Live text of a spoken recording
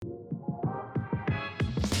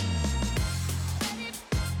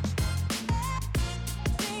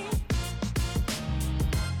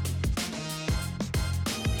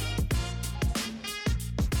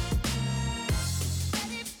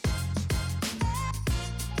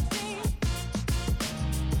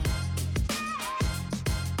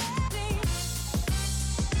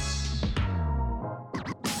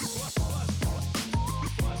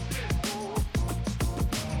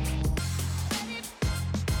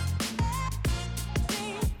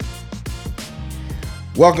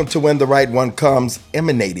Welcome to When the Right One Comes,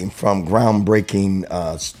 emanating from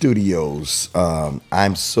Groundbreaking Studios.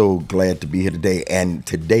 I'm so glad to be here today, and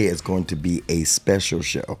today is going to be a special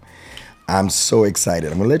show. I'm so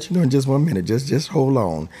excited. I'm going to let you know in just 1 minute. Just hold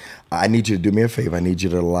on. I need you to do me a favor. I need you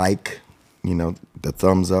to the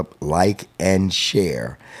thumbs up, like and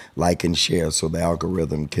share, so the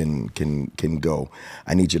algorithm can go.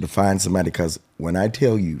 I need you to find somebody, because when I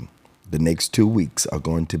tell you the next 2 weeks are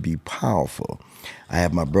going to be powerful. I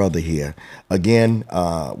have my brother here. Again,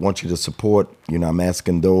 want you to support. I'm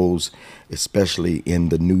asking those, especially in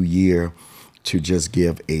the new year, to just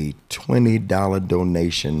give a $20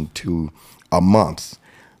 donation to a month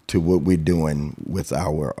to what we're doing with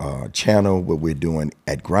our channel, what we're doing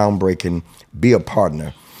at Groundbreaking. Be a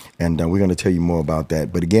partner. And we're going to tell you more about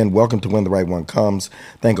that. But again, welcome to When the Right One Comes.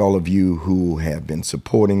 Thank all of you who have been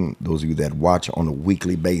supporting, those of you that watch on a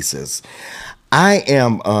weekly basis. I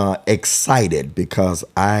am excited because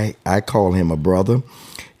I call him a brother.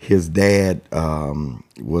 His dad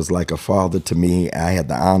was like a father to me. I had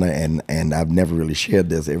the honor, and I've never really shared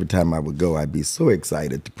this. Every time I would go, I'd be so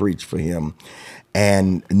excited to preach for him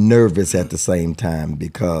and nervous at the same time,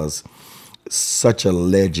 because such a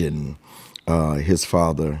legend his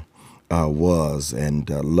father was, and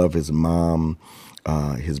love his mom,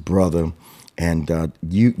 his brother. And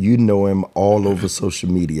you know him all over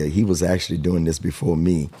social media. He was actually doing this before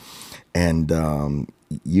me. And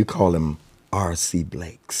you call him R.C.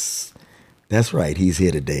 Blakes. That's right. He's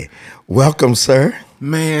here today. Welcome, sir.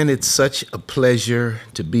 Man, it's such a pleasure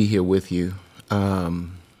to be here with you.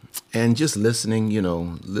 And just listening, a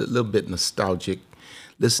little bit nostalgic,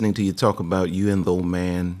 listening to you talk about you and the old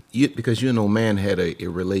man. Because you and the old man had a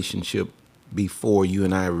relationship before you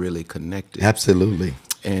and I really connected. Absolutely.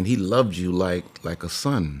 And he loved you like a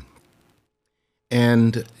son.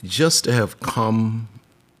 And just to have come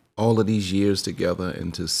all of these years together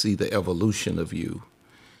and to see the evolution of you.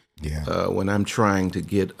 Yeah. When I'm trying to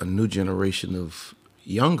get a new generation of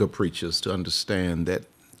younger preachers to understand that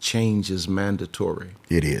change is mandatory.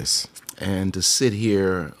 It is. And to sit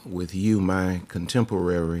here with you, my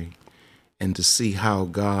contemporary, and to see how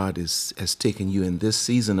God has taken you in this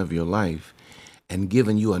season of your life and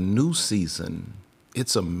given you a new season.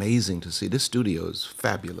 It's amazing to see. This studio is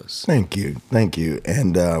fabulous. Thank you.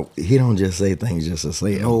 And he don't just say things just to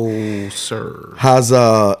say them. No, sir. How's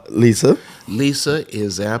Lisa? Lisa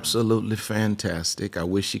is absolutely fantastic. I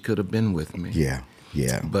wish she could have been with me. Yeah.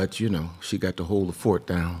 But, she got to hold the fort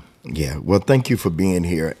down. Yeah, well, thank you for being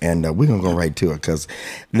here, and we're going to go right to it, because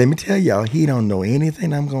let me tell y'all, he don't know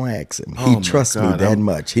anything I'm going to ask him. He trusts me that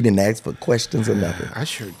much. He didn't ask for questions or nothing. I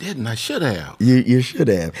sure didn't. I should have. You should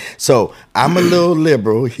have. So I'm a little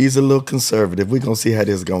liberal. He's a little conservative. We're going to see how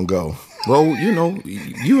this is going to go. Well,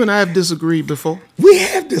 you and I have disagreed before. We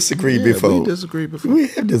have disagreed before. We disagreed before. We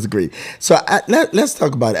have disagreed. So let's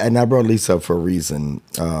talk about it, and I brought Lisa up for a reason.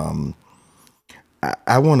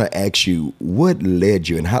 I want to ask you, what led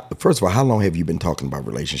you, and first of all, how long have you been talking about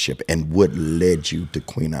relationship, and what led you to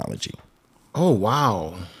Queenology? Oh,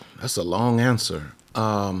 wow. That's a long answer.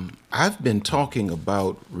 I've been talking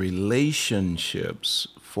about relationships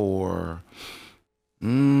for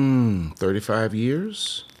 35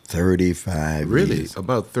 years. 35 really, years.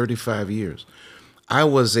 About 35 years. I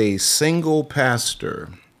was a single pastor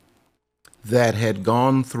that had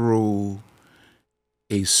gone through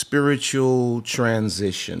a spiritual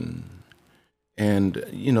transition. And,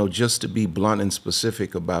 just to be blunt and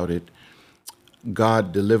specific about it,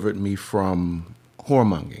 God delivered me from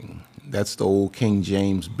whoremongering. That's the old King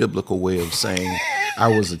James biblical way of saying I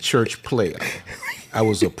was a church player. I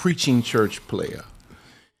was a preaching church player.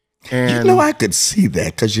 And I could see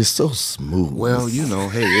that because you're so smooth. Well,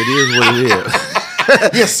 hey, it is what it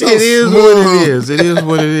is. You're so it is smooth. what it is. It is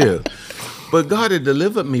what it is. But God had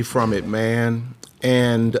delivered me from it, man.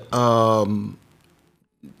 And long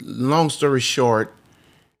story short,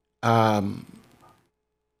 I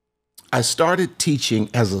started teaching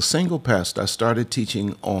as a single pastor. I started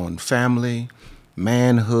teaching on family,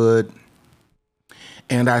 manhood,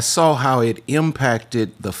 and I saw how it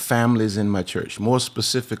impacted the families in my church, more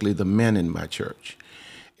specifically the men in my church.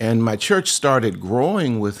 And my church started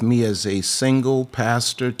growing with me as a single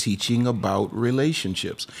pastor teaching about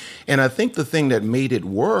relationships. And I think the thing that made it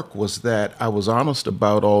work was that I was honest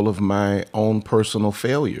about all of my own personal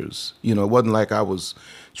failures. It wasn't like I was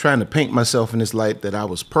trying to paint myself in this light that I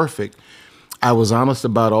was perfect. I was honest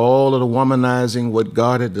about all of the womanizing, what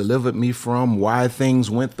God had delivered me from, why things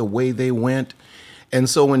went the way they went. And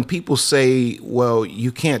so when people say, well,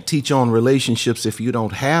 you can't teach on relationships if you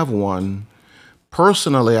don't have one,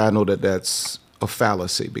 personally, I know that that's a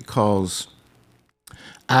fallacy, because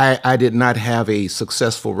I did not have a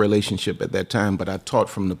successful relationship at that time, but I taught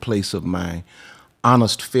from the place of my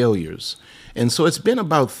honest failures. And so it's been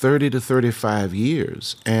about 30 to 35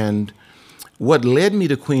 years. And what led me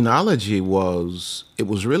to Queenology was, it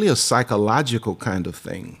was really a psychological kind of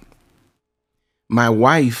thing. My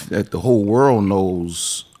wife, that the whole world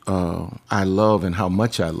knows I love and how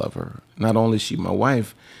much I love her. Not only is she my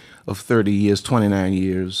wife of 30 years, 29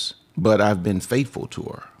 years, but I've been faithful to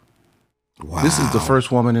her. Wow. This is the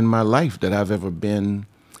first woman in my life that I've ever been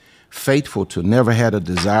faithful to. Never had a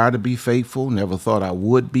desire to be faithful, never thought I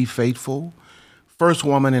would be faithful. First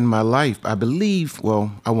woman in my life, I believe,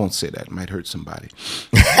 well, I won't say that, it might hurt somebody.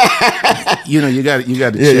 You got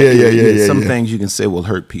to check. Some things you can say will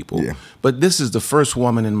hurt people. Yeah. But this is the first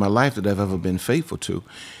woman in my life that I've ever been faithful to.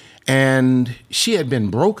 And she had been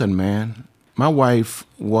broken, man. My wife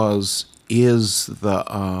is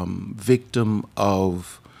the victim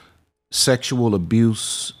of sexual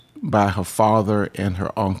abuse by her father and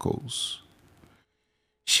her uncles.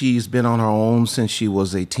 She's been on her own since she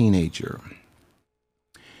was a teenager.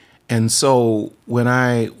 And so when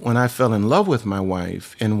I fell in love with my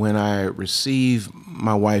wife, and when I received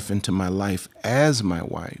my wife into my life as my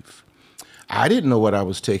wife, I didn't know what I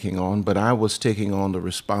was taking on, but I was taking on the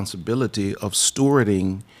responsibility of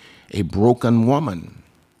stewarding a broken woman.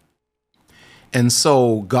 And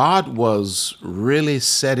so God was really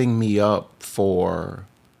setting me up for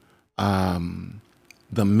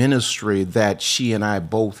the ministry that she and I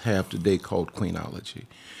both have today called Queenology,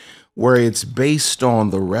 where it's based on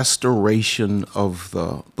the restoration of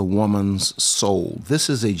the woman's soul. This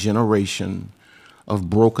is a generation of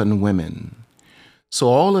broken women. So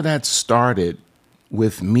all of that started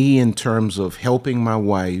with me in terms of helping my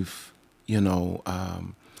wife,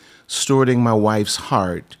 stewarding my wife's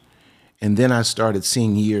heart. And then I started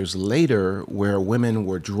seeing years later where women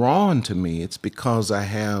were drawn to me. It's because I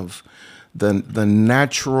have the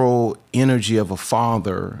natural energy of a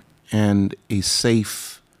father and a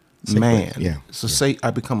safe man. Yeah.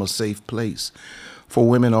 I become a safe place for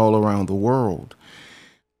women all around the world.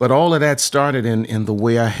 But all of that started in the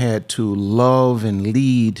way I had to love and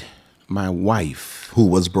lead my wife. Who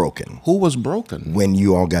was broken. When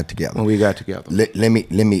you all got together. When we got together. Let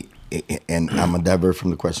me, and I'm going to divert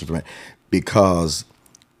from the question for a minute, because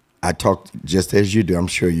I talked just as you do. I'm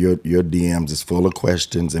sure your DMs is full of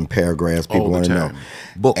questions and paragraphs people want to know.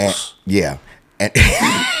 Books. And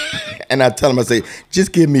and I tell them, I say,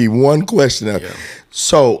 just give me one question. Yeah.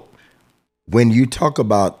 So when you talk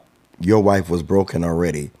about your wife was broken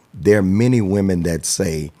already, there are many women that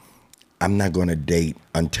say, I'm not going to date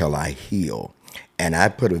until I heal. And I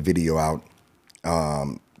put a video out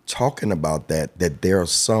talking about that there are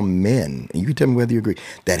some men, and you can tell me whether you agree,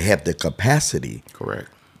 that have the capacity correct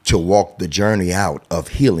to walk the journey out of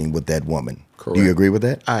healing with that woman. Correct. Do you agree with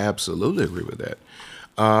that? I absolutely agree with that.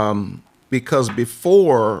 Because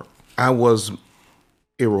before I was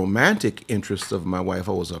a romantic interest of my wife,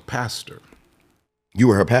 I was a pastor. You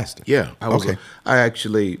were her pastor? Yeah. Okay. I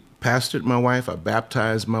actually pastored my wife. I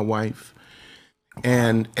baptized my wife.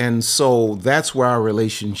 And so that's where our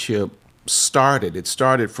relationship started. It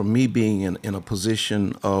started from me being in a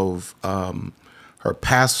position of her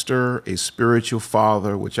pastor, a spiritual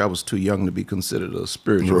father, which I was too young to be considered a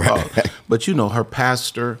spiritual father. But her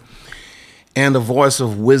pastor, and a voice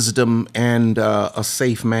of wisdom, and a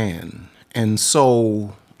safe man. And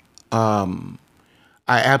so I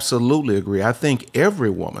absolutely agree. I think every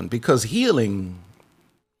woman, because healing,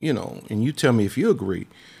 and you tell me if you agree,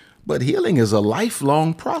 but healing is a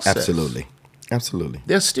lifelong process. Absolutely.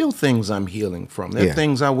 There's still things I'm healing from. There are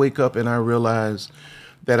things I wake up and I realize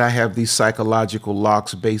that I have these psychological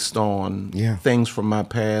locks based on things from my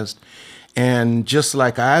past. And just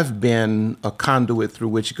like I've been a conduit through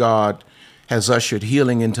which God has ushered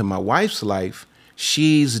healing into my wife's life,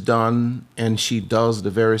 she's done and she does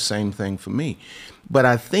the very same thing for me. But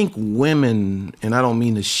I think women, and I don't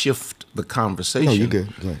mean to shift the conversation. No, you're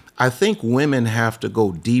good. Go ahead. I think women have to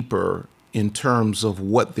go deeper in terms of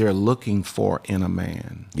what they're looking for in a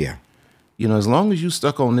man. Yeah. As long as you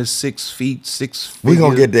stuck on this 6 feet, 6 feet. We're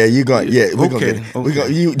going to get there. You're going, we're going to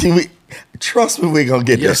get there. Okay. Trust me, we're going to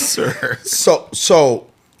get there. Yes, sir. So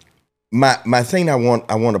my thing I want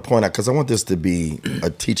to point out, because I want this to be a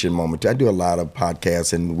teaching moment. I do a lot of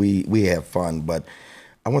podcasts and we have fun, but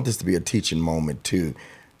I want this to be a teaching moment too.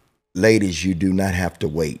 Ladies, you do not have to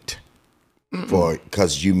wait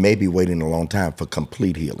because you may be waiting a long time for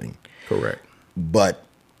complete healing. Correct. But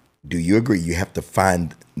do you agree you have to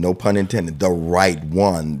find, no pun intended, the right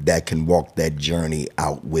one that can walk that journey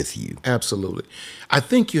out with you? Absolutely. I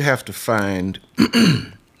think you have to find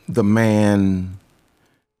the man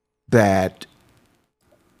that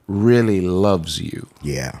really loves you.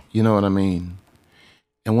 Yeah. You know what I mean?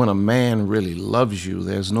 And when a man really loves you,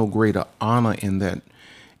 there's no greater honor in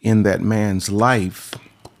that man's life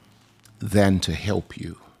than to help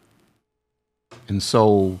you. And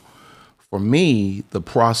so for me, the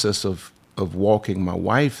process of walking my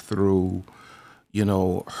wife through,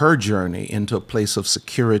 her journey into a place of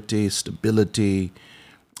security, stability,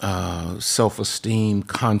 self-esteem,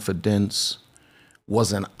 confidence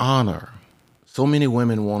was an honor. So many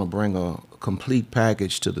women want to bring a complete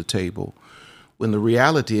package to the table, when the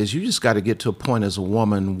reality is you just got to get to a point as a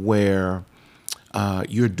woman where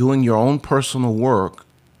you're doing your own personal work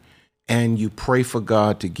and you pray for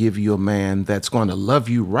God to give you a man that's going to love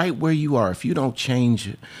you right where you are. If you don't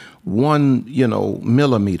change one,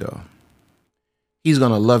 millimeter, he's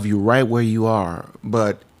going to love you right where you are,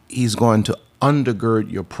 but he's going to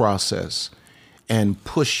undergird your process and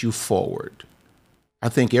push you forward. I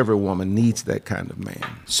think every woman needs that kind of man.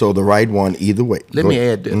 So the right one either way. Let me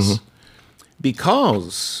add this.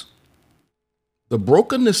 Because the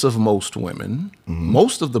brokenness of most women,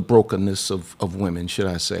 most of the brokenness of women, should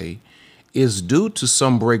I say, is due to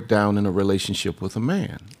some breakdown in a relationship with a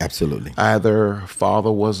man. Absolutely. Either her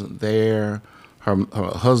father wasn't there, her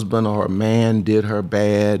husband or her man did her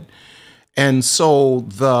bad. And so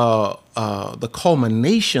the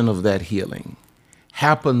culmination of that healing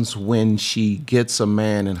happens when she gets a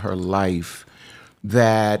man in her life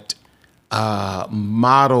that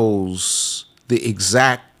models the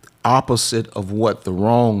exact opposite of what the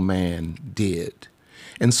wrong man did.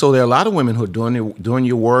 And so there are a lot of women who are doing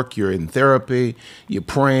your work, you're in therapy, you're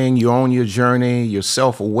praying, you're on your journey, you're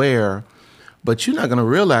self-aware, but you're not going to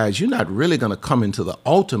realize you're not really going to come into the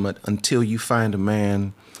ultimate until you find a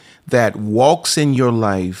man that walks in your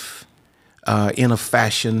life in a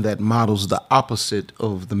fashion that models the opposite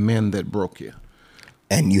of the men that broke you.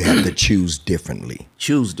 And you have to choose differently.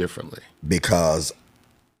 Choose differently. Because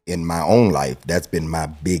in my own life, that's been my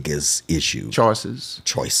biggest issue.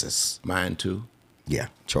 Choices. Mine too. Yeah,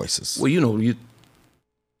 choices. Well,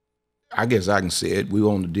 I guess I can say it. We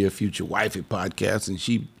were on the Dear Future Wifey podcast, and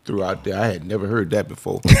she threw out there, I had never heard that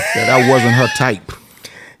before, that I wasn't her type.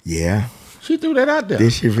 Yeah. She threw that out there.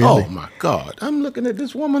 Did she really? Oh, my God. I'm looking at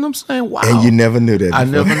this woman, I'm saying, wow. And you never knew that before. I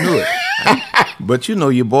never knew it. But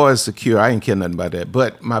your boy is secure. I ain't care nothing about that.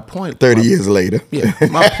 But my point. 30 years later. Yeah.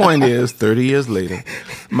 My point is, 30 years later,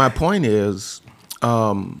 my point is,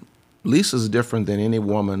 Lisa's different than any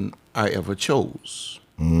woman I ever chose.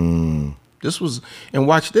 This was, and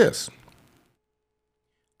watch this.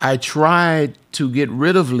 I tried to get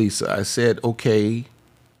rid of Lisa. I said, okay,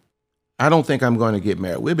 I don't think I'm going to get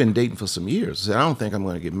married. We've been dating for some years. I said, I don't think I'm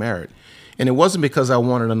going to get married. And it wasn't because I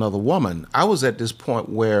wanted another woman. I was at this point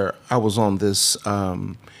where I was on this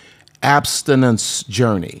abstinence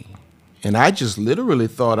journey. And I just literally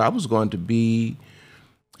thought I was going to be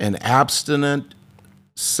an abstinent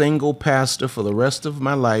single pastor for the rest of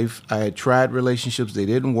my life. I had tried relationships. They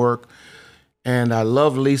didn't work. And I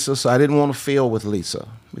loved Lisa, so I didn't want to fail with Lisa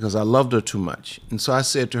because I loved her too much. And so I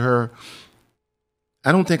said to her,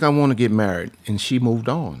 I don't think I want to get married. And she moved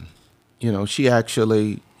on. She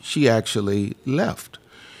actually left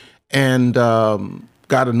and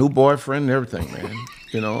got a new boyfriend and everything, man.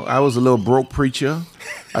 I was a little broke preacher.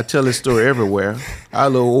 I tell this story everywhere. I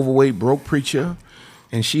was a little overweight broke preacher.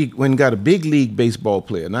 And she went and got a big league baseball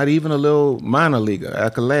player, not even a little minor leaguer I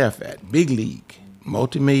could laugh at. Big league,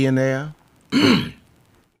 multimillionaire.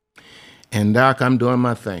 And Doc, I'm doing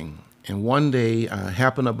my thing. And one day I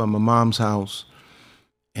happened up at my mom's house,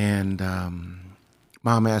 and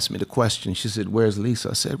Mom asked me the question. She said, where's Lisa?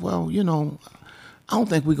 I said, well, I don't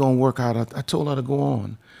think we're going to work out. I told her to go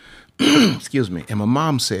on. Excuse me. And my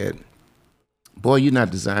mom said, boy, you're not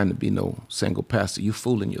designed to be no single pastor. You're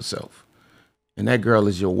fooling yourself. And that girl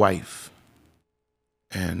is your wife.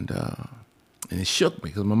 And it shook me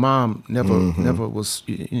because my mom never was,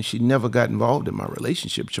 she never got involved in my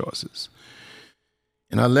relationship choices.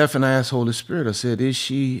 And I left and I asked Holy Spirit, I said, is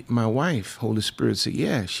she my wife? Holy Spirit said,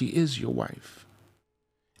 yeah, she is your wife.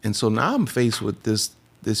 And so now I'm faced with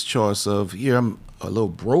this choice of, here I'm a little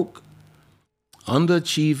broke,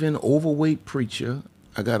 underachieving, overweight preacher.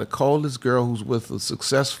 I got to call this girl who's with a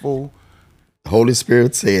successful. Holy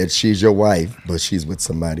Spirit said she's your wife, but she's with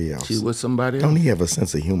somebody else. She's with somebody else. Don't he have a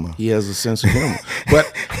sense of humor? He has a sense of humor.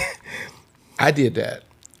 But I did that.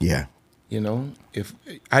 Yeah. If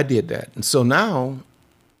I did that. And so now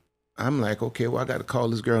I'm like, okay, well, I got to call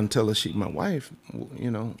this girl and tell her she's my wife.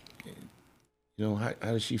 How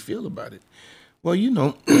does she feel about it? Well,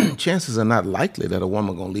 chances are not likely that a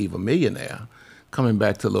woman going to leave a millionaire coming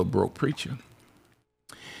back to a little broke preacher.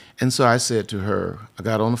 And so I said to her, I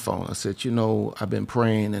got on the phone. I said, I've been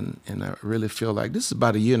praying and I really feel like this is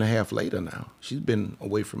about a year and a half later now. She's been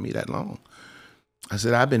away from me that long. I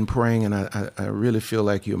said, I've been praying and I really feel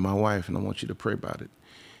like you're my wife and I want you to pray about it.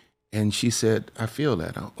 And she said, I feel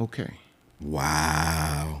that. Okay.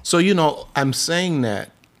 Wow. So, I'm saying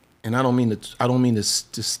that, and I don't mean to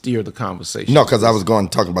steer the conversation. No, because I was going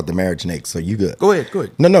to talk about the marriage next, so you good. Go ahead.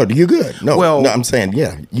 No, you good. No, Well, no, I'm saying,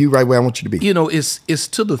 yeah, you right where I want you to be. It's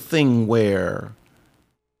to the thing where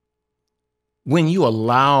when you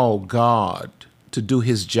allow God to do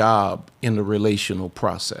his job in the relational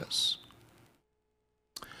process.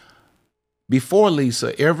 Before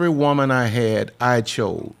Lisa, every woman I had, I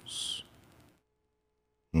chose.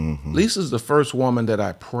 Mm-hmm. Lisa's the first woman that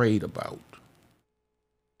I prayed about,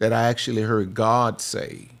 that I actually heard God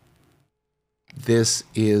say, this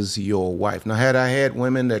is your wife. Now, had I had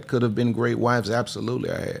women that could have been great wives?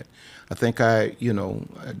 Absolutely, I had. I think I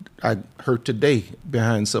hurt today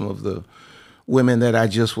behind some of the women that I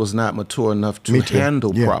just was not mature enough to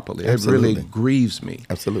handle properly. Absolutely. It really grieves me.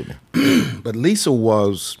 Absolutely. But Lisa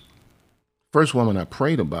was first woman I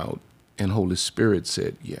prayed about, and Holy Spirit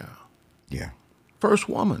said, Yeah. First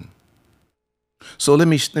woman. So let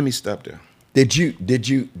me stop there. Did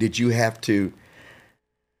you have to?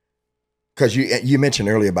 Because you mentioned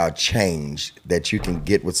earlier about change, that you can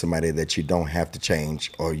get with somebody that you don't have to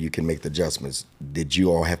change, or you can make the adjustments. Did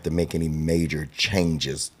you all have to make any major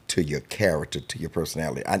changes to your character, to your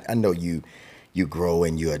personality? I know you grow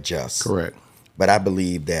and you adjust. Correct. But I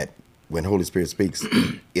believe that when Holy Spirit speaks,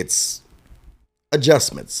 it's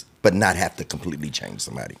adjustments, but not have to completely change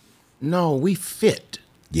somebody. No, we fit.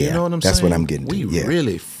 Yeah, you know what I'm saying? that's what I'm getting to. We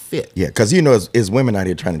really fit. Yeah, because is women out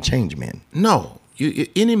here trying to change men. No,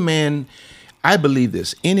 any man, I believe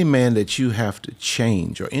this, any man that you have to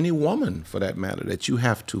change, or any woman for that matter, that you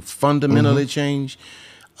have to fundamentally change,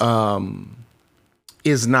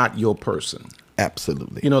 is not your person.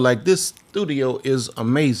 Absolutely. Like this studio is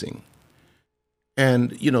amazing.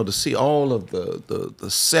 And, to see all of the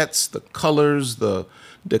sets, the colors, the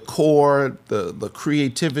decor, the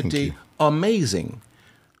creativity, amazing.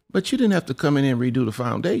 But you didn't have to come in and redo the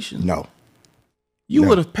foundation. No. You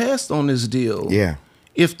would have passed on this deal. Yeah.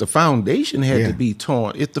 If the foundation had to be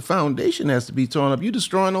torn, if the foundation has to be torn up, you're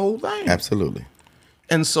destroying the whole thing. Absolutely.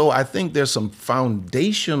 And so I think there's some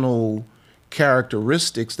foundational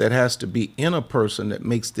characteristics that has to be in a person that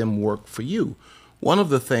makes them work for you. One of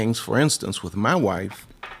the things, for instance, with my wife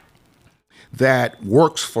that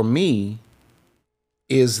works for me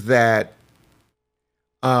is that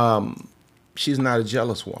she's not a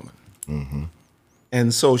jealous woman. Mm-hmm.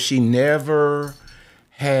 And so she never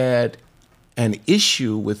had an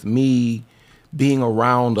issue with me being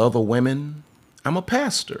around other women. I'm a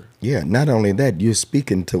pastor. Yeah, not only that, you're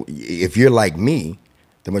speaking to, if you're like me,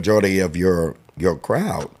 the majority of your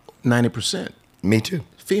crowd. 90%. Me too.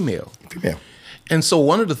 Female. Female. And so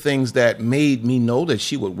one of the things that made me know that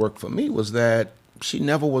she would work for me was that she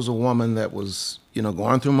never was a woman that was,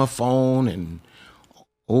 going through my phone and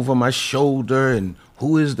over my shoulder and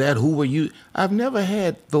who is that? Who are you? I've never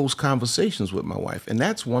had those conversations with my wife. And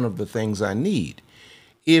that's one of the things I need.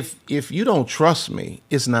 If you don't trust me,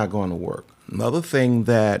 it's not going to work. Another thing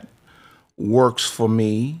that works for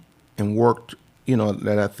me and worked,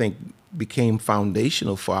 that I think became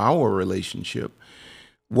foundational for our relationship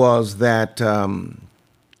was that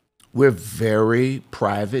we're very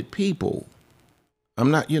private people. I'm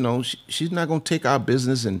not, she's not going to take our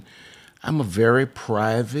business, and I'm a very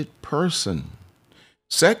private person.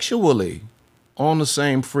 Sexually, on the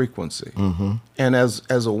same frequency. Mm-hmm. And as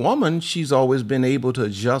a woman, she's always been able to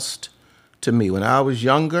adjust to me. When I was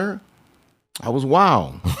younger, I was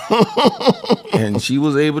wild. And she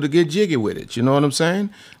was able to get jiggy with it. You know what I'm saying?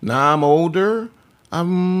 Now I'm older,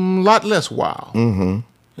 I'm a lot less wild. Mm-hmm.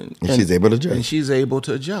 And she's able to adjust. And she's able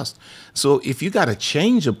to adjust. So if you got to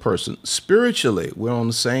change a person, spiritually, we're on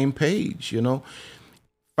the same page,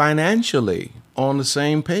 Financially, on the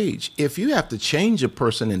same page. If you have to change a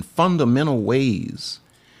person in fundamental ways,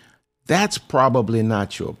 that's probably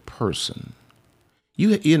not your person.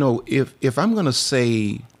 If I'm going to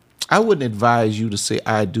say, I wouldn't advise you to say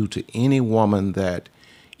I do to any woman that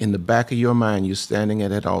in the back of your mind you're standing at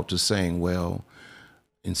that altar saying, well,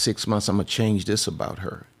 in 6 months I'm going to change this about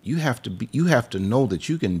her. You have to know that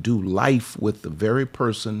you can do life with the very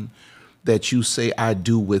person that you say I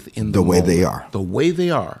do with in the way moment. they are. The way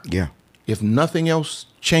they are. Yeah. If nothing else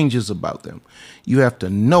changes about them, you have to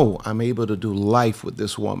know I'm able to do life with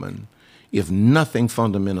this woman if nothing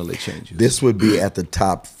fundamentally changes. This would be at the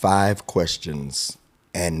top 5 questions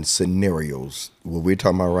and scenarios, what we're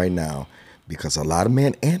talking about right now, because a lot of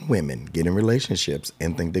men and women get in relationships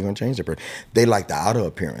and think they're going to change their person. They like the outer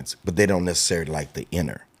appearance, but they don't necessarily like the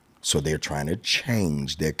inner. So they're trying to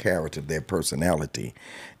change their character, their personality.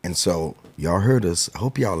 And so y'all heard us. I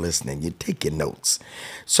hope y'all listening. You take your notes.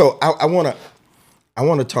 So I want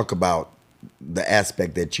to talk about the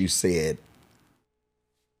aspect that you said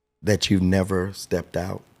that you've never stepped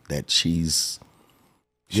out, that she's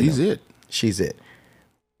it. She's it.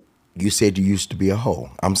 You said you used to be a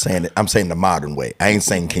hoe. I'm saying it. I'm saying the modern way. I ain't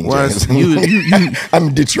saying King Well, James. you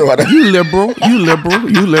I'm Detroit. you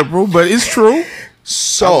liberal, but it's true.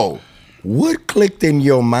 So, what clicked in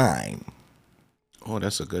your mind? Oh,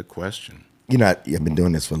 that's a good question. You know, I've been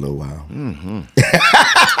doing this for a little while.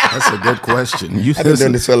 That's a good question. I've been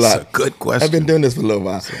doing this for a lot. That's a good question. I've been doing this for a little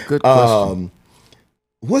while. That's a good question.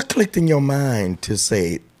 What clicked in your mind to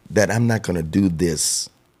say that I'm not going to do this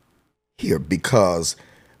here? Because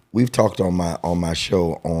we've talked on my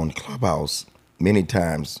show on Clubhouse many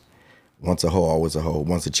times. Once a hoe, always a hoe.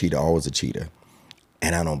 Once a cheater, always a cheater.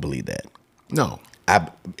 And I don't believe that. No.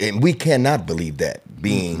 And we cannot believe that,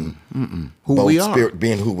 being Who we are.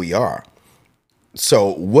 being who we are.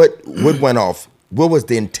 So what went off? What was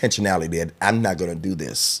the intentionality that I'm not going to do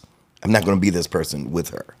this? I'm not going to be this person with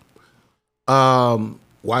her.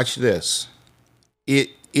 Watch this.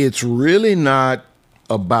 It's really not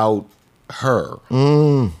about her.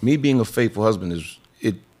 Me being a faithful husband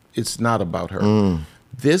it's not about her.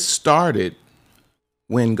 This started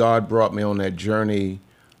when God brought me on that journey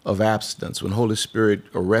of abstinence. When Holy Spirit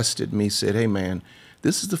arrested me, said, "Hey man,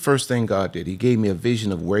 this is the first thing God did. He gave me a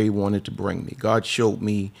vision of where he wanted to bring me. God showed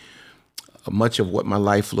me much of what my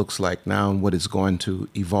life looks like now and what it's going to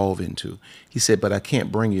evolve into." He said, "But I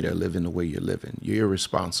can't bring you there living the way you're living. You're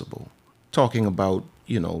irresponsible." Talking about,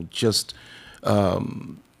 just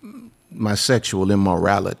my sexual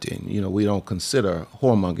immorality. And, we don't consider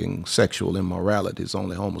whoremongering sexual immorality. It's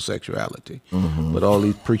only homosexuality. But all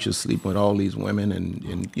these preachers sleep with all these women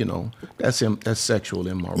and that's sexual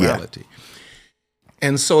immorality. Yeah.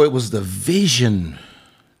 And so it was the vision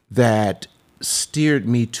that steered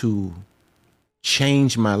me to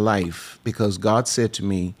change my life, because God said to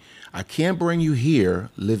me, "I can't bring you here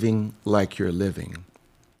living like you're living."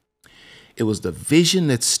 It was the vision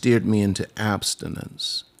that steered me into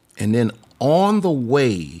abstinence. And then on the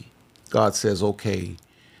way, God says, "Okay,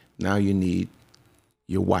 now you need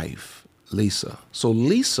your wife, Lisa." So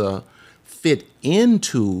Lisa fit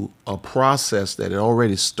into a process that had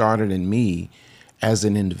already started in me as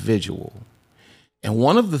an individual. And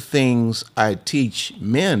one of the things I teach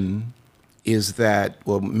men is that,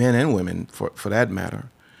 well, men and women for that matter,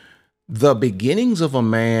 the beginnings of a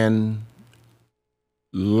man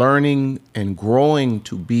learning and growing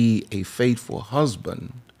to be a faithful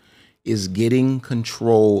husband is getting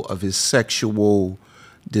control of his sexual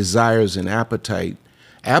desires and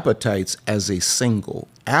appetites as a single.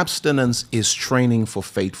 Abstinence is training for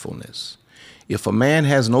faithfulness. If a man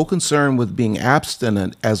has no concern with being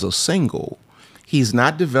abstinent as a single, he's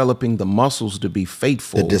not developing the muscles to be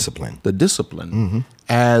faithful. The discipline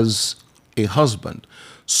as a husband.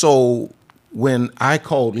 So when I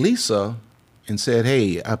called Lisa and said,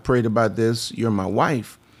 "Hey, I prayed about this, you're my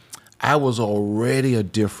wife," I was already a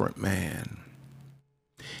different man.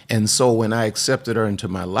 And so when I accepted her into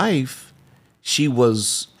my life, she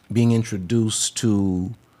was being introduced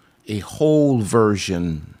to a whole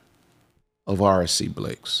version of R.C.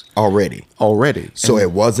 Blakes. Already. So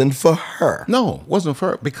it wasn't for her. No, it wasn't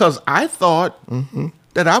for her. Because I thought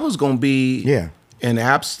that I was going to be an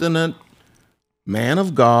abstinent man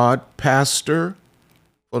of God, pastor,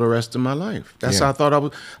 for the rest of my life. That's how I thought I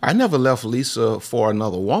was. I never left Lisa for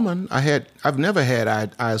another woman. I've never had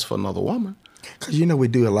eyes for another woman. Because, we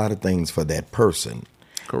do a lot of things for that person.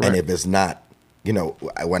 Correct. And if it's not,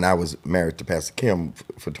 when I was married to Pastor Kim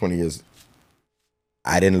for 20 years,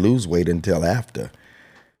 I didn't lose weight until after.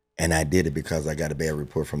 And I did it because I got a bad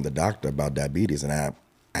report from the doctor about diabetes, and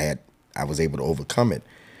I was able to overcome it.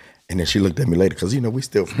 And then she looked at me later, because, we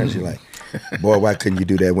still friends. She's like, "Boy, why couldn't you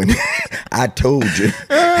do that when I told you?"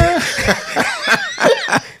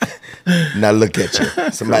 Now look at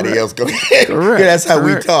you. Somebody else go ahead. Correct. That's how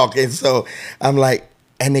we talk. And so I'm like,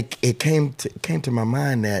 and it came to my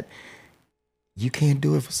mind that you can't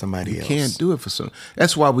do it for somebody else. You can't do it for someone.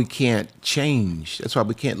 That's why we can't change. That's why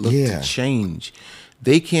we can't look to change.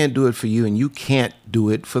 They can't do it for you, and you can't do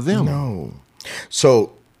it for them. No.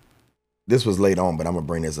 So this was late on, but I'm going to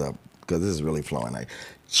bring this up because this is really flowing. Like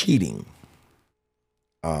cheating.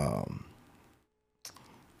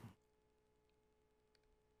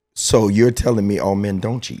 So you're telling me all men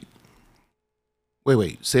don't cheat?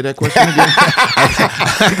 Wait. Say that question again.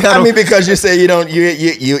 I mean, because you say you don't,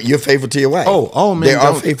 you're faithful to your wife. Oh, men there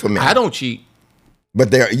are don't- faithful men. I don't cheat. But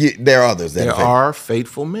there are others that There are faithful. are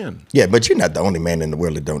faithful men. Yeah, but you're not the only man in the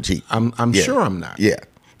world that don't cheat. I'm Yeah. sure I'm not. Yeah,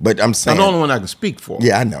 but I'm saying. I'm the only one I can speak for.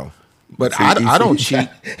 Yeah, I know. But See, I don't cheat.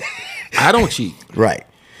 I don't cheat. Right.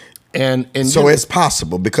 And So it's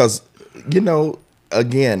possible because,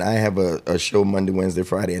 again, I have a show Monday, Wednesday,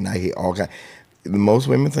 Friday, and I hear all kinds. Most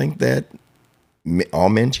women think that all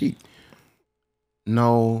men cheat.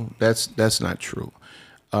 no, that's not true.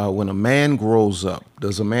 When a man grows up,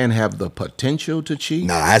 does a man have the potential to cheat?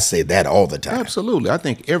 No, I say that all the time. Absolutely. I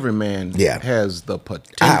think every man Yeah. has the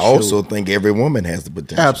potential. I also think every woman has the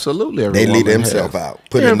potential. Absolutely. Every They leave woman themselves has. out,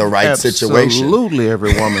 put in the right situation. Absolutely.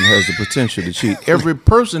 Every woman has the potential to cheat. Every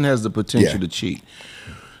person has the potential Yeah. to cheat.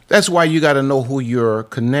 That's why you got to know who you're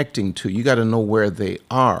connecting to. You got to know where they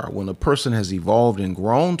are. When a person has evolved and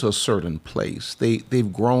grown to a certain place,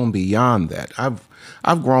 they've grown beyond that.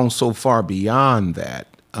 I've grown so far beyond that.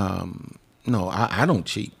 No, I don't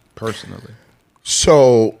cheat personally.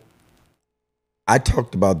 So I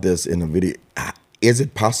talked about this in a video. Is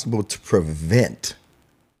it possible to prevent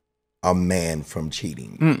a man from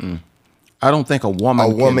cheating? I don't think a woman. A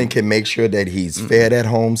woman can make sure that he's fed at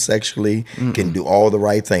home sexually, can do all the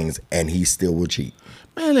right things, and he still will cheat.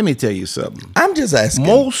 Man, let me tell you something. I'm just asking.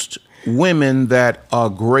 Most women that are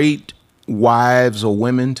great wives or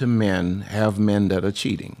women to men have men that are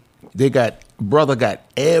cheating. Brother got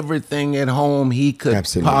everything at home he could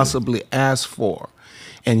Absolutely. possibly ask for.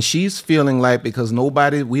 And she's feeling like, because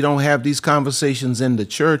we don't have these conversations in the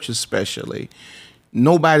church especially,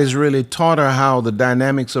 nobody's really taught her how the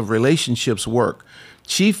dynamics of relationships work.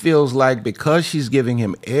 She feels like because she's giving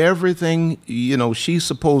him everything, she's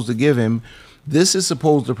supposed to give him, this is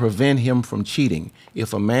supposed to prevent him from cheating.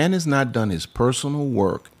 If a man has not done his personal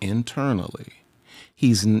work internally,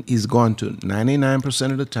 he's going to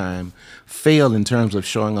 99% of the time fail in terms of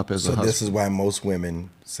showing up as a So husband. this is why most women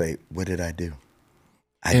say, "What did I do?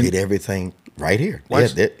 I did everything right here."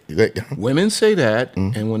 Watch- Yeah, Women say that,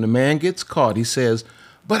 and when the man gets caught, he says,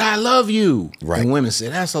 "But I love you." Right. And women say,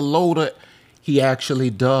 "That's a load of." He actually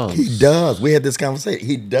does. he does. We had this conversation.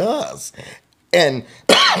 He does, and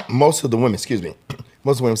most of the women,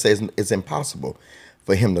 most women say it's impossible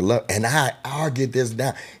for him to love. And I argued this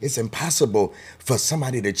down. It's impossible for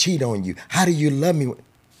somebody to cheat on you. How do you love me?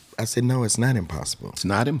 I said, no, it's not impossible. It's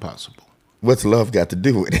not impossible. What's love got to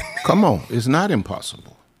do with it? Come on, it's not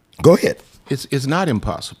impossible. Go ahead. It's not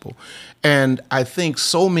impossible. And I think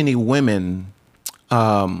so many women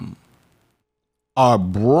are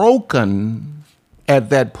broken at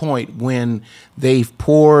that point when they've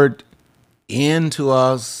poured into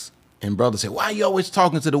us, and brothers say, "Why are you always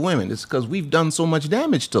talking to the women?" It's because we've done so much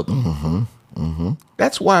damage to them.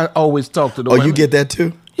 That's why I always talk to the Oh, women. you get that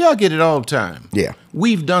too? Yeah, I get it all the time. Yeah.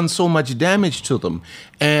 We've done so much damage to them.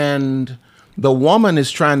 And the woman is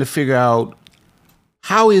trying to figure out,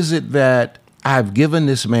 how is it that I've given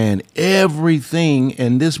this man everything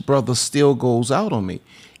and this brother still goes out on me?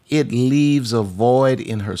 It leaves a void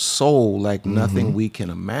in her soul like nothing we can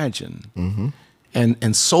imagine.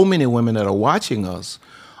 And so many women that are watching us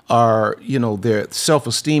are, their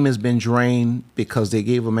self-esteem has been drained because they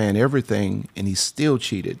gave a man everything and he still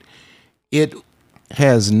cheated. It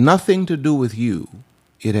has nothing to do with you.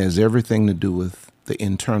 It has everything to do with the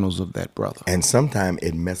internals of that brother. And sometimes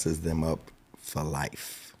it messes them up for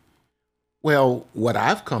life. Well, what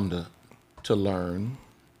I've come to learn,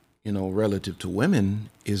 relative to women,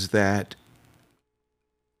 is that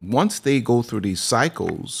once they go through these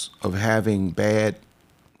cycles of having bad,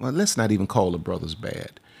 well, let's not even call the brothers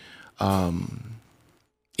bad,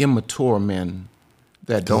 immature men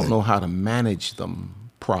that don't know how to manage them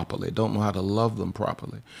properly, don't know how to love them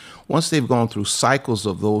properly. Once they've gone through cycles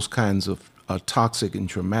of those kinds of toxic and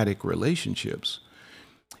traumatic relationships,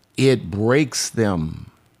 it breaks them.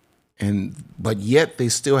 But yet they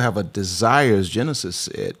still have a desire, as Genesis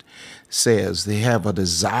says, they have a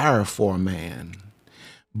desire for a man.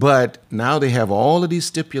 But now they have all of these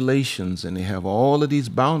stipulations and they have all of these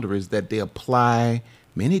boundaries that they apply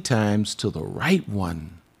many times to the right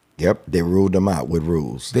one. Yep, they ruled them out with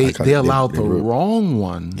rules. They allowed the ruled- wrong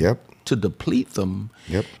one Yep. to deplete them.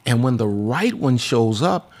 Yep. And when the right one shows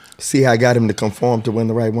up, See how I got him to conform to when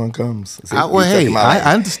the right one comes? See, well, you took hey, him out.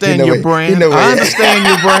 I understand You know your what- brand. you know what- I understand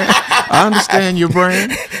your brand. I understand your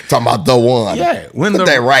brand. Talking about the one. Yeah, when Put the-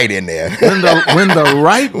 that right in there. When the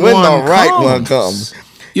right When one the right one comes.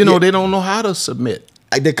 they don't know how to submit.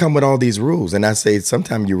 They come with all these rules, and I say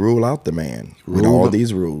sometimes you rule out the man with all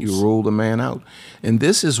these rules. You rule the man out. And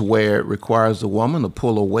this is where it requires the woman to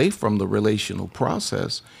pull away from the relational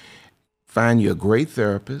process find you a great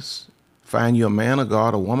therapist, find you a man of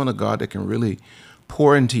God, a woman of God that can really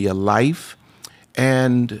pour into your life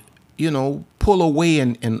and, pull away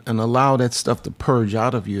and allow that stuff to purge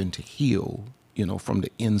out of you and to heal, from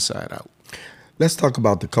the inside out. Let's talk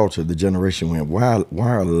about the culture, the generation when why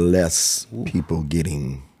are less people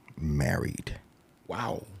getting married?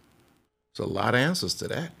 Wow. There's a lot of answers to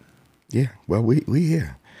that. Yeah. Well, we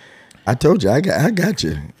here. I told you, I got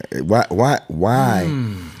you. Why?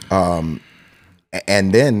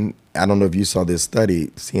 And then I don't know if you saw this study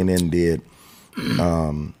CNN did.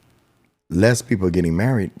 Less people are getting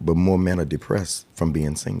married, but more men are depressed from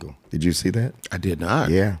being single. Did you see that? I did not.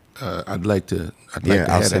 Yeah. I'd like to I'll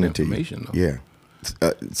have send that it information. to you.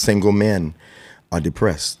 Yeah. Single men are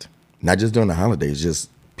depressed, not just during the holidays, just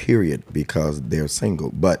period, because they're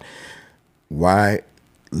single. But why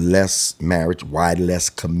less marriage? Why less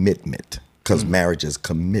commitment? Because marriage is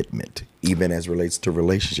commitment, even as relates to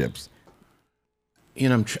relationships.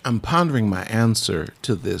 I'm pondering my answer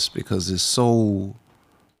to this because it's so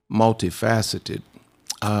multifaceted.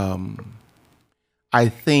 I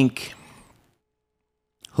think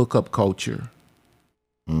hookup culture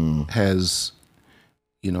has,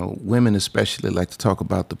 women especially like to talk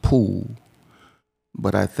about the pool,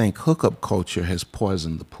 but I think hookup culture has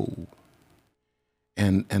poisoned the pool.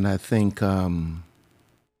 And I think,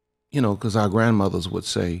 because our grandmothers would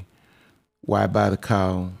say, why buy the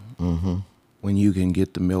cow when you can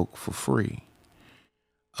get the milk for free?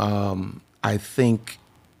 I think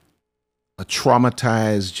a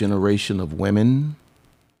traumatized generation of women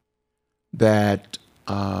that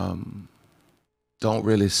don't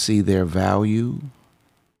really see their value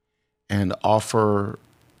and offer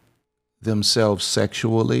themselves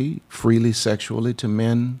freely sexually to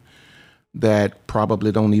men that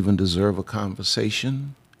probably don't even deserve a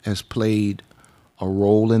conversation has played a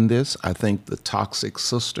role in this. I think the toxic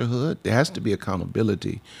sisterhood, there has to be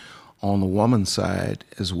accountability on the woman's side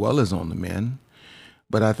as well as on the men.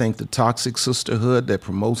 But I think the toxic sisterhood that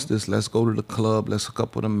promotes this, let's go to the club, let's hook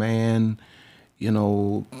up with a man,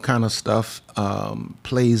 kind of stuff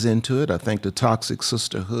plays into it. I think the toxic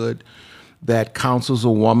sisterhood that counsels a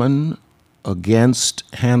woman against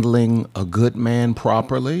handling a good man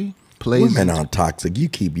properly plays Women aren't toxic. You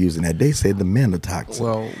keep using that. They say the men are toxic.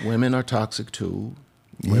 Well, women are toxic too.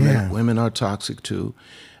 Yeah. Women are toxic too.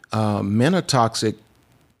 Men are toxic,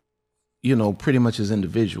 pretty much as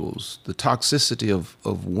individuals. The toxicity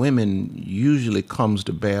of women usually comes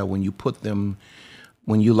to bear when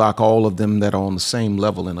you lock all of them that are on the same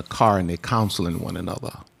level in a car and they're counseling one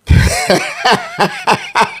another.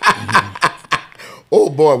 Oh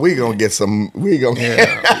boy, we gonna get some.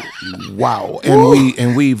 Yeah. Wow.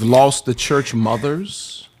 And we've lost the church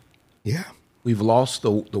mothers. Yeah. We've lost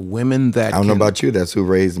the women that I don't know about you. That's who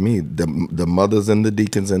raised me. The mothers and the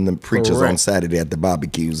deacons and the preachers Correct. on Saturday at the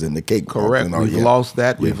barbecues and the cake. Correct. And all, We've yeah. lost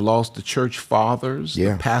that. We've lost the church fathers.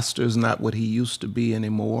 Yeah. The pastor's not what he used to be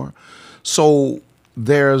anymore. So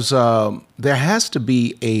there has to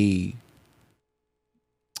be a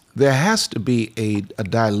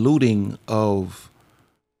diluting of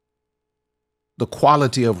the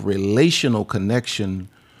quality of relational connection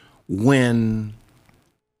when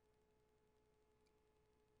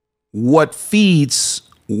what feeds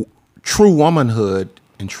true womanhood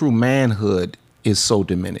and true manhood is so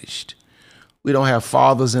diminished. We don't have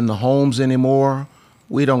fathers in the homes anymore.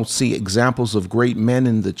 We don't see examples of great men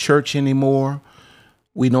in the church anymore.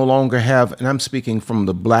 We no longer have, and I'm speaking from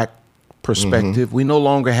the black perspective, we no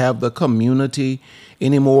longer have the community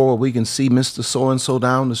anymore where we can see Mr. So-and-so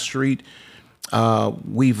down the street.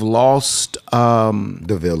 We've lost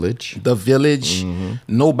the village.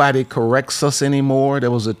 Nobody corrects us anymore.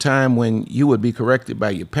 There was a time when you would be corrected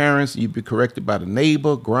by your parents, you'd be corrected by the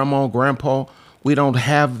neighbor, grandma, grandpa. We don't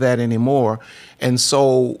have that anymore. And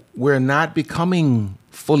so we're not becoming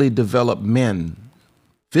fully developed men.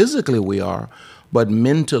 Physically we are, but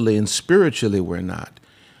mentally and spiritually we're not.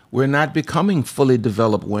 We're not becoming fully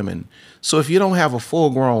developed women. So if you don't have a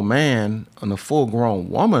full-grown man and a full-grown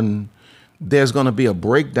woman, there's going to be a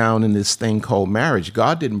breakdown in this thing called marriage.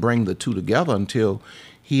 God didn't bring the two together until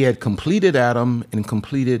he had completed Adam and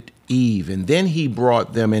completed Eve, and then he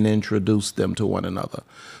brought them and introduced them to one another.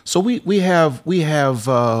 So we're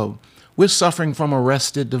suffering from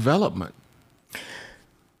arrested development.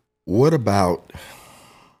 What about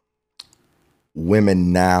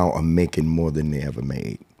women now are making more than they ever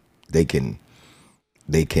made? They can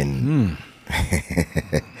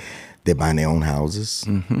they're buying their own houses.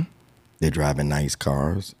 Mm-hmm. They're driving nice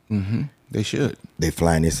cars. Mm-hmm. They should. They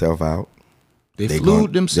flying themselves out. They flew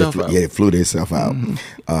themselves out. Yeah, they flew themselves out.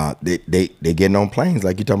 Mm-hmm. They getting on planes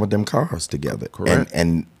like you talking about them cars together. Correct.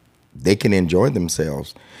 And they can enjoy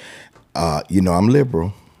themselves. I'm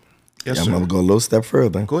liberal. Yes, I'm sir. gonna go a little step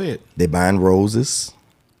further. Go ahead. They buying roses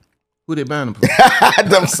Who they buying them for?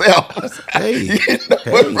 themselves. Hey,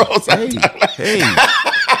 what rose I'm hey, talking hey.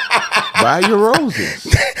 Buy your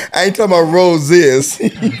roses. I ain't talking about roses.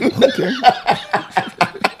 Okay.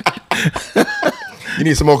 You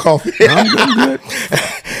need some more coffee? I'm good.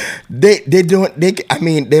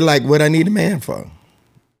 They like what I need a man for.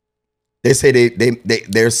 They say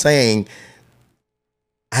they're saying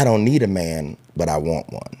I don't need a man, but I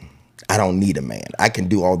want one. I don't need a man. I can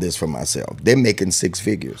do all this for myself. They're making six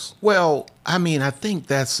figures. Well, I mean, I think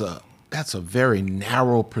that's a very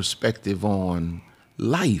narrow perspective on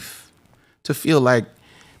life. To feel like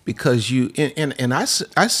because you and I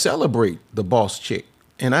celebrate the boss chick,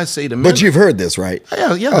 and I say to men, But you've heard this, right?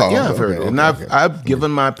 yeah, I've heard it, and okay. I've given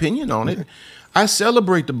my opinion on it. I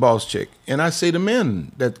celebrate the boss chick, and I say to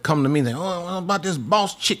men that come to me, they what about this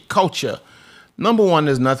boss chick culture? Number one,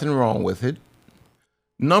 there's nothing wrong with it.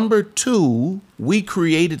 Number two, we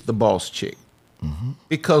created the boss chick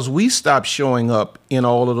because we stopped showing up in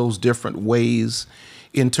all of those different ways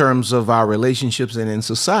in terms of our relationships and in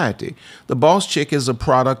society. The boss chick is a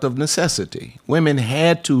product of necessity. Women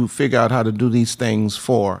had to figure out how to do these things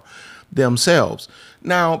for themselves.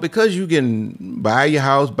 Now, because you can buy your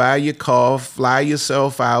house, buy your car, fly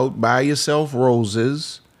yourself out, buy yourself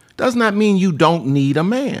roses, does not mean you don't need a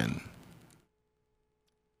man.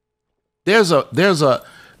 There's a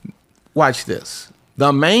watch this.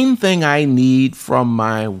 The main thing I need from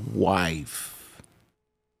my wife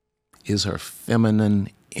is her feminine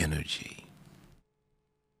energy.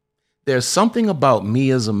 There's something about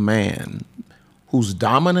me as a man whose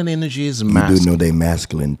dominant energy is You masculine. do know they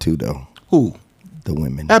masculine too, though. Who? The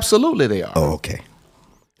women. Absolutely they are. Oh, okay.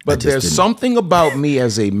 But just there's didn't- something about me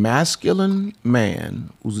as a masculine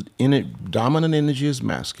man whose dominant energy is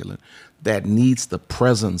masculine that needs the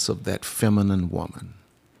presence of that feminine woman.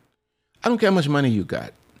 I don't care how much money you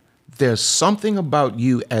got. There's something about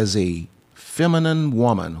you as a feminine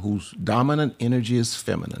woman whose dominant energy is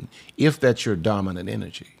feminine, if that's your dominant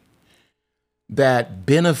energy, that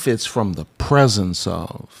benefits from the presence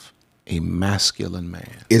of a masculine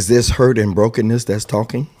man. Is this hurt and brokenness that's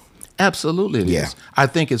talking? Absolutely it is. Yeah. I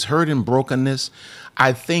think it's hurt and brokenness.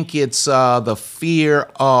 I think it's the fear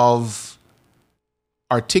of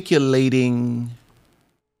articulating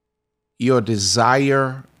your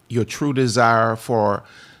desire, your true desire, for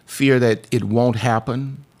fear that it won't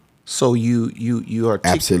happen. So you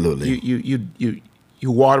Absolutely.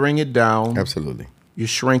 you're watering it down. Absolutely. You're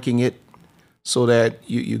shrinking it so that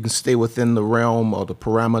you can stay within the realm or the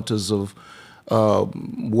parameters of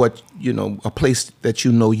what, a place that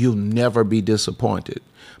you'll never be disappointed.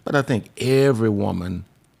 But I think every woman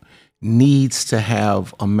needs to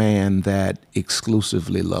have a man that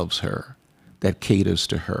exclusively loves her, that caters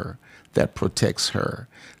to her, that protects her,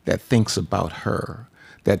 that thinks about her,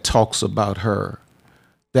 that talks about her,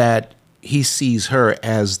 that he sees her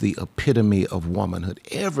as the epitome of womanhood.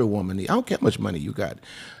 Every woman, I don't care how much money you got.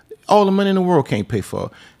 All the money in the world can't pay for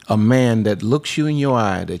a man that looks you in your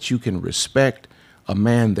eye, that you can respect, a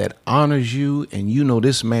man that honors you, and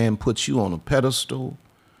this man puts you on a pedestal,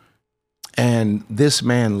 and this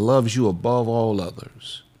man loves you above all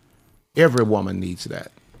others. Every woman needs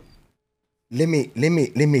that. Let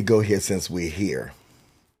me go here since we're here.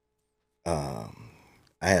 I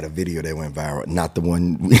had a video that went viral. Not the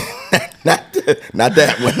one, not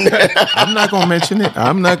that one. I'm not gonna mention it.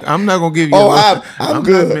 I'm not gonna give you. I'm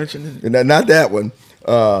good. Not mentioning it. Not that one.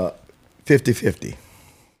 50-50.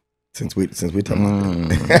 Since we talking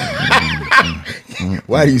about that.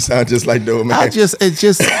 Why do you sound just like the old man?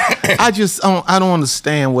 I don't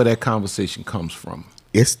understand where that conversation comes from.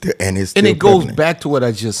 It's still And it goes back to what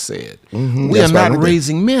I just said. We That's are why I not went there.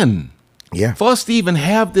 raising men. Yeah. For us to even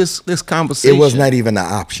have this conversation, It was not even an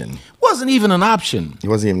option. wasn't even an option. It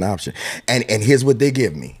wasn't even an option. And here's what they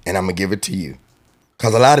give me, and I'm gonna give it to you,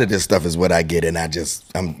 because a lot of this stuff is what I get, and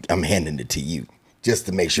I'm handing it to you just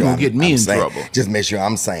to make sure You'll get me I'm in sane. trouble. Just make sure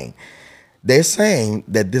I'm sane. They're saying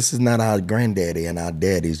that this is not our granddaddy and our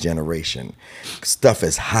daddy's generation. Stuff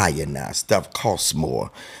is higher now. Stuff costs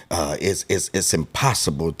more. It's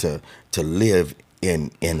impossible to live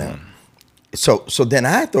in a. So then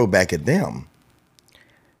I throw back at them.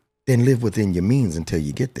 Then live within your means until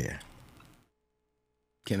you get there.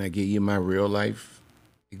 Can I give you my real life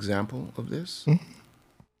example of this? Mm-hmm.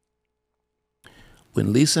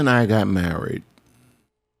 When Lisa and I got married,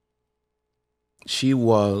 she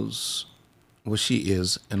is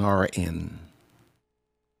an RN.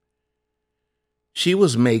 She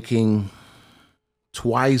was making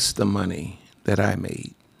twice the money that I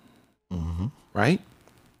made. Mm-hmm. Right?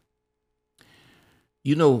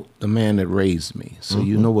 You know the man that raised me, so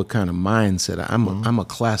you know what kind of mindset I'm a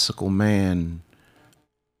classical man,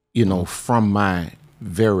 you know, from my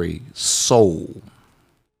very soul.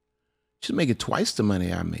 She's making twice the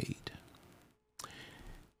money I made.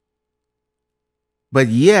 But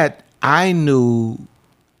yet I knew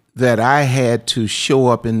that I had to show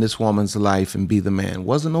up in this woman's life and be the man.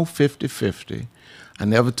 Wasn't no 50-50. I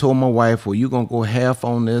never told my wife, well, you're going to go half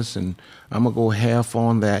on this and I'm going to go half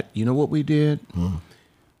on that. You know what we did?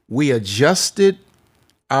 We adjusted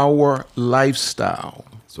our lifestyle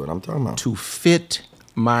That's what I'm talking about. to fit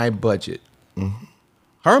my budget.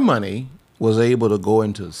 Her money was able to go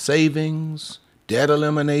into savings, debt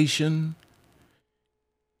elimination.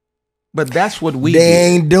 But that's what we They did.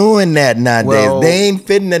 ain't doing that nowadays. Well, they ain't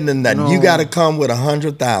fitting into nothing. no. You got to come with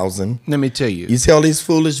 100,000. Let me tell you. You see all these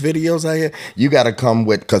foolish videos out here? You got to come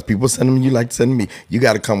with, because people send them, you like sending me. You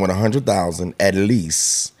got to come with 100,000 at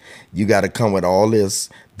least. You got to come with all this.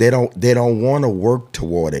 They don't want to work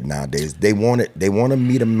toward it nowadays. They want it. They want to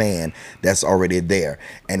meet a man that's already there.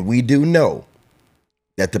 And we do know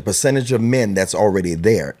that the percentage of men that's already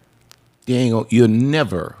there, You'll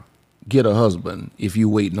never get a husband if you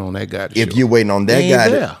waiting on that guy to if show you're up. waiting on that They ain't guy,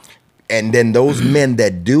 there. and then those men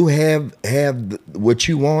that do have what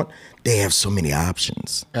you want, they have so many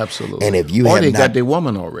options. Absolutely. And if you or have they not, got their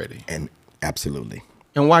woman already. and absolutely.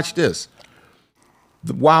 And watch this.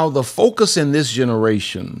 While the focus in this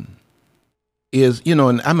generation is, you know,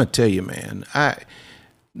 and I'm gonna tell you, man,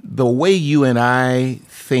 the way you and I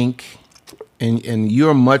think, and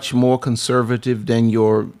you're much more conservative than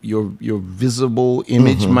your visible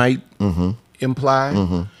image might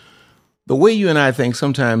imply. The way you and I think,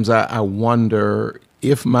 sometimes I wonder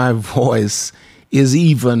if my voice is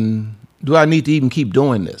even, do I need to even keep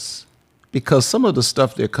doing this? Because some of the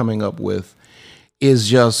stuff they're coming up with is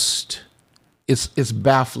just, it's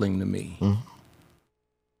baffling to me.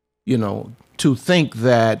 You know, to think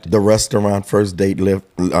that The restaurant first date list,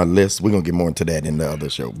 we're going to get more into that in the other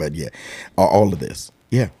show. But yeah, all of this.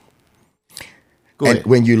 Yeah. Go And ahead.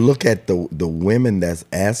 when you look at the women that's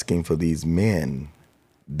asking for these men,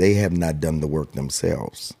 they have not done the work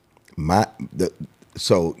themselves.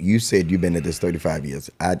 So you said you've been at this 35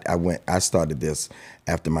 years. I started this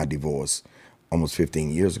after my divorce almost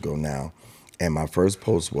 15 years ago now. And my first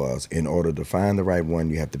post was, in order to find the right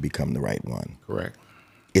one, you have to become the right one. Correct.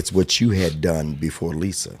 It's what you had done before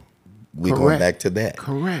Lisa. We're going Correct. back to that.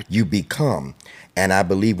 Correct. You become. And I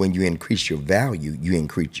believe when you increase your value, you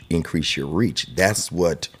increase your reach. That's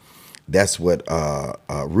what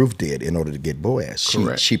Ruth did in order to get Boaz.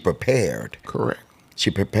 Correct. She prepared. Correct.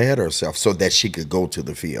 She prepared herself so that she could go to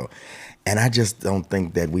the field. And I just don't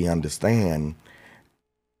think that we understand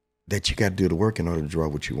that you got to do the work in order to draw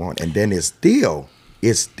what you want. And then it's still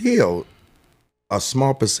a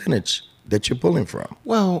small percentage that you're pulling from.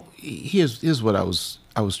 Well, here's what I was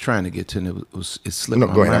trying to get to, and it slipped No,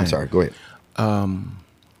 my go ahead. mind. I'm sorry. Go ahead.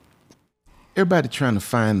 Everybody trying to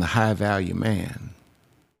find the high value man,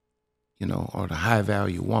 you know, or the high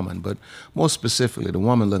value woman, but more specifically, the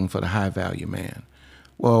woman looking for the high value man.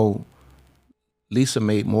 Well, Lisa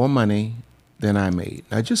made more money than I made.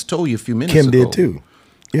 I just told you a few minutes Kim ago. did too.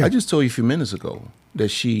 Yeah. I just told you a few minutes ago that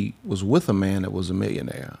she was with a man that was a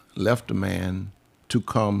millionaire, left a man to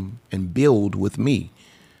come and build with me.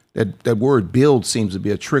 That word build seems to be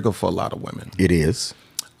a trigger for a lot of women. It is.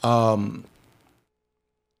 But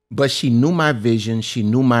she knew my vision, she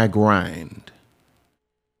knew my grind.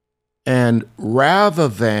 And rather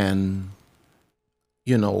than,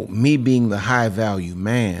 you know, me being the high value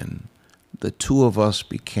man, the two of us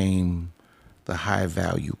became the high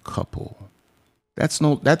value couple. That's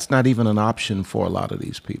not even an option for a lot of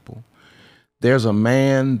these people. There's a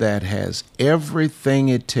man that has everything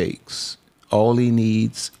it takes. All he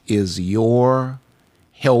needs is your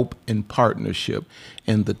help and partnership.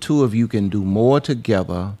 And the two of you can do more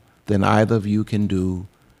together than either of you can do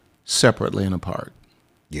separately and apart.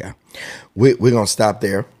 Yeah. We're going to stop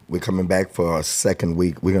there. We're coming back for a second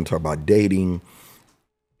week. We're going to talk about dating.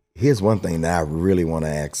 Here's one thing that I really want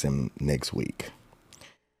to ask him next week.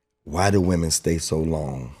 Why do women stay so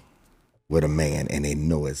long with a man and they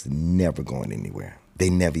know it's never going anywhere?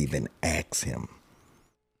 They never even ask him.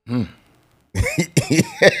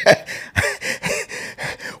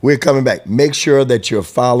 We're coming back. Make sure that you're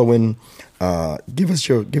following. Give us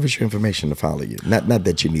your information to follow you. Not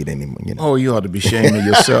that you need anyone. You know. Oh, you ought to be ashamed of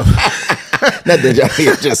yourself. Not that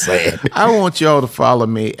y'all just saying. I want y'all to follow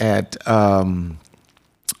me at on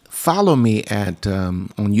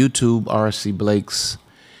YouTube, RC Blakes.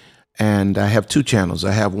 And I have two channels.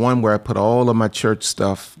 I have one where I put all of my church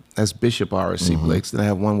stuff That's Bishop R.C. Blakes. Then I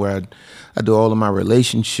have one where I do all of my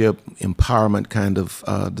relationship empowerment kind of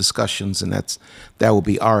discussions, and that will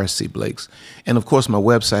be R.C. Blakes. And of course, my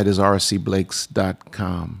website is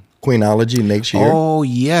rcblakes.com. Queenology next year. Oh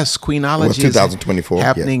yes, Queenology Well, 2024, is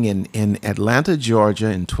happening in Atlanta,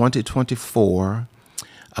 Georgia, in 2024.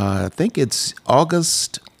 I think it's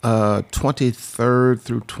August 23rd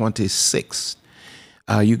through 26th.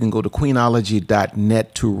 You can go to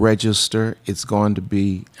queenology.net to register. It's going to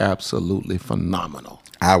be absolutely phenomenal.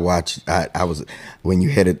 I watched. I was when you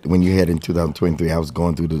had in 2023. I was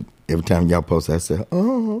going through every time y'all post. I said,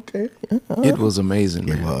 "Oh, okay." It was amazing,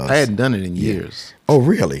 man. was. I hadn't done it in years. Oh,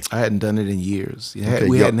 really? I hadn't done it in years. Okay,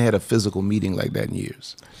 We y'all- hadn't had a physical meeting like that in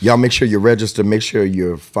years. Y'all make sure you register. Make sure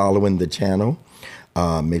you're following the channel.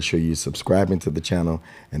 Make sure you're subscribing to the channel.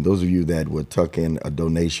 And those of you that would tuck in a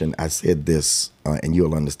donation, I said this, and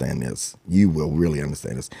you'll understand this. You will really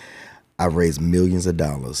understand this. I've raised millions of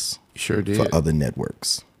dollars Sure did. for other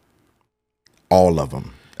networks. All of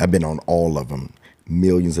them. I've been on all of them.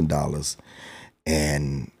 Millions of dollars.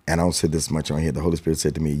 And I don't say this much on here. The Holy Spirit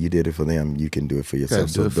said to me, you did it for them, you can do it for yourself.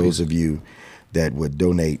 do So it for those of you that would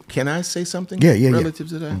donate. Can I say something Yeah. relative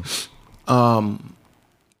to that?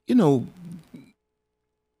 You know,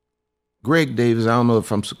 Greg Davis, I don't know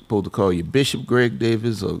if I'm supposed to call you Bishop Greg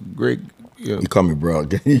Davis or Greg. You call me bro.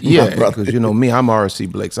 Yeah, because you know me, I'm R.C.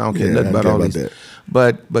 Blakes. I don't care nothing about all these. that.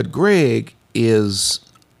 But Greg is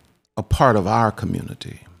a part of our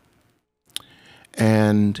community.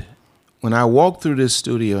 And when I walk through this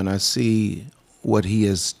studio and I see what he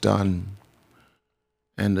has done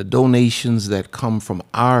and the donations that come from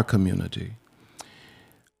our community,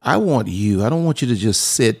 I don't want you to just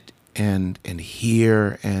sit and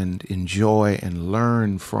hear and enjoy and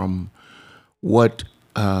learn from what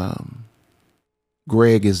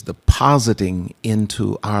Greg is depositing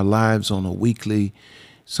into our lives on a weekly,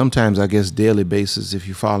 sometimes I guess daily basis if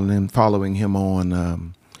you're following him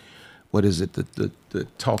on what is it, the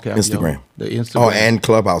Talk app? Instagram. The Instagram. Oh, and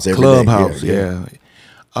Clubhouse every day. Clubhouse, yeah.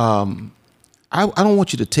 I don't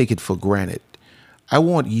want you to take it for granted. I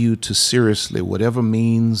want you to seriously, whatever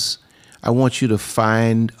means, I want you to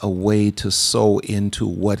find a way to sow into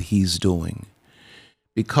what he's doing.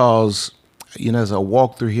 Because, you know, as I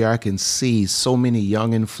walk through here, I can see so many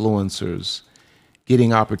young influencers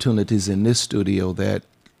getting opportunities in this studio that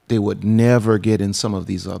they would never get in some of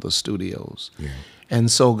these other studios. Yeah. And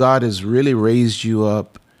so God has really raised you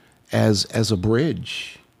up as a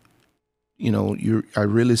bridge. You know, I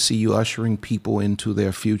really see you ushering people into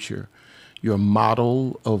their future. You're a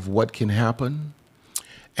model of what can happen.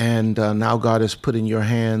 And now God has put in your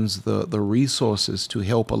hands the resources to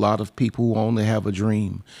help a lot of people who only have a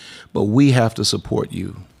dream. But we have to support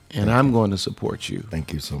you. And I'm going to support you.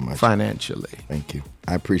 Thank you so much. Financially. Thank you.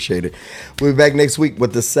 I appreciate it. We'll be back next week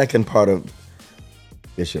with the second part of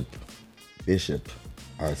Bishop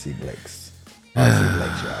R.C. Blakes. R.C.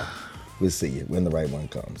 Blakes, y'all. We'll see you when the right one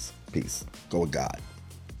comes. Peace. Go with God.